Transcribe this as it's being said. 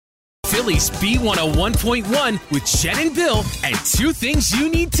Phillies B101.1 with Jen and Bill and two things you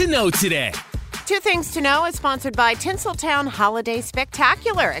need to know today. Two Things to Know is sponsored by Tinseltown Holiday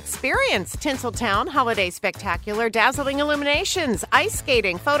Spectacular. Experience Tinseltown Holiday Spectacular, dazzling illuminations, ice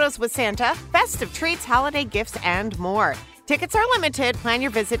skating, photos with Santa, festive treats, holiday gifts, and more. Tickets are limited. Plan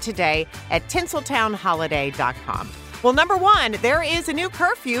your visit today at tinseltownholiday.com. Well, number one, there is a new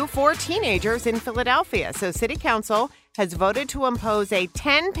curfew for teenagers in Philadelphia. So City Council has voted to impose a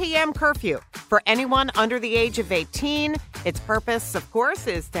 10 p.m. curfew for anyone under the age of 18. Its purpose, of course,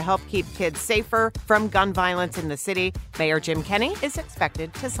 is to help keep kids safer from gun violence in the city. Mayor Jim Kenney is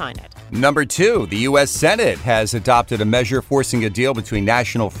expected to sign it. Number two, the U.S. Senate has adopted a measure forcing a deal between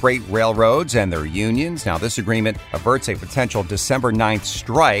national freight railroads and their unions. Now, this agreement averts a potential December 9th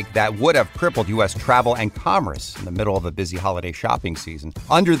strike that would have crippled U.S. travel and commerce in the middle of a busy holiday shopping season.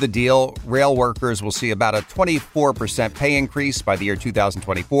 Under the deal, rail workers will see about a 24% pay increase by the year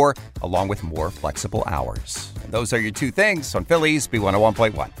 2024, along with more flexible hours. And those are your two things on Phillies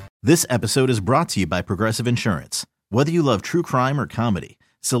B101.1. This episode is brought to you by Progressive Insurance. Whether you love true crime or comedy,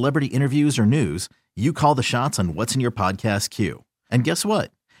 celebrity interviews or news, you call the shots on what's in your podcast queue. And guess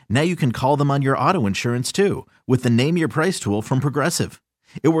what? Now you can call them on your auto insurance too with the Name Your Price tool from Progressive.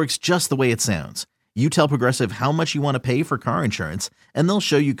 It works just the way it sounds. You tell Progressive how much you want to pay for car insurance, and they'll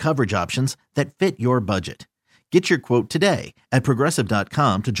show you coverage options that fit your budget. Get your quote today at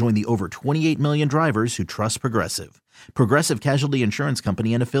Progressive.com to join the over 28 million drivers who trust Progressive. Progressive Casualty Insurance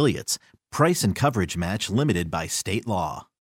Company and Affiliates. Price and coverage match limited by state law.